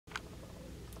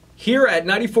Here at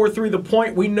 94.3 The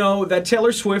Point, we know that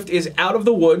Taylor Swift is out of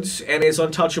the woods and is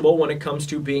untouchable when it comes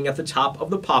to being at the top of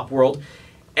the pop world.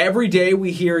 Every day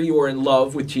we hear you are in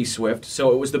love with T Swift,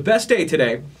 so it was the best day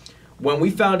today when we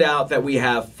found out that we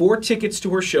have 4 tickets to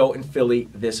her show in Philly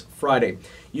this Friday.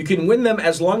 You can win them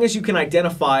as long as you can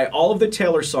identify all of the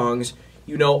Taylor songs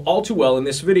you know all too well in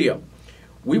this video.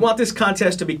 We want this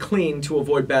contest to be clean to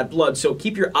avoid bad blood, so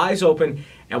keep your eyes open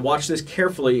and watch this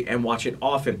carefully and watch it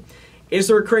often. Is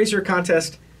there a crazier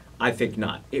contest? I think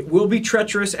not. It will be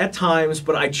treacherous at times,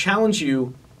 but I challenge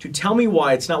you to tell me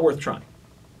why it's not worth trying.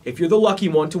 If you're the lucky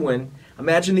one to win,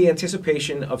 imagine the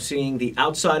anticipation of seeing the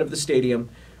outside of the stadium,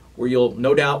 where you'll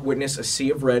no doubt witness a sea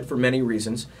of red for many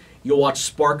reasons. You'll watch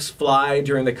sparks fly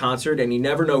during the concert, and you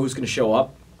never know who's going to show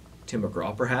up. Tim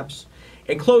McGraw, perhaps.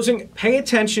 In closing, pay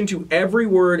attention to every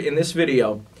word in this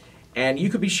video, and you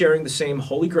could be sharing the same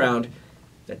holy ground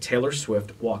that Taylor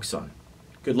Swift walks on.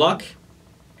 Good luck,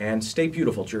 and stay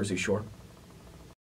beautiful, Jersey Shore.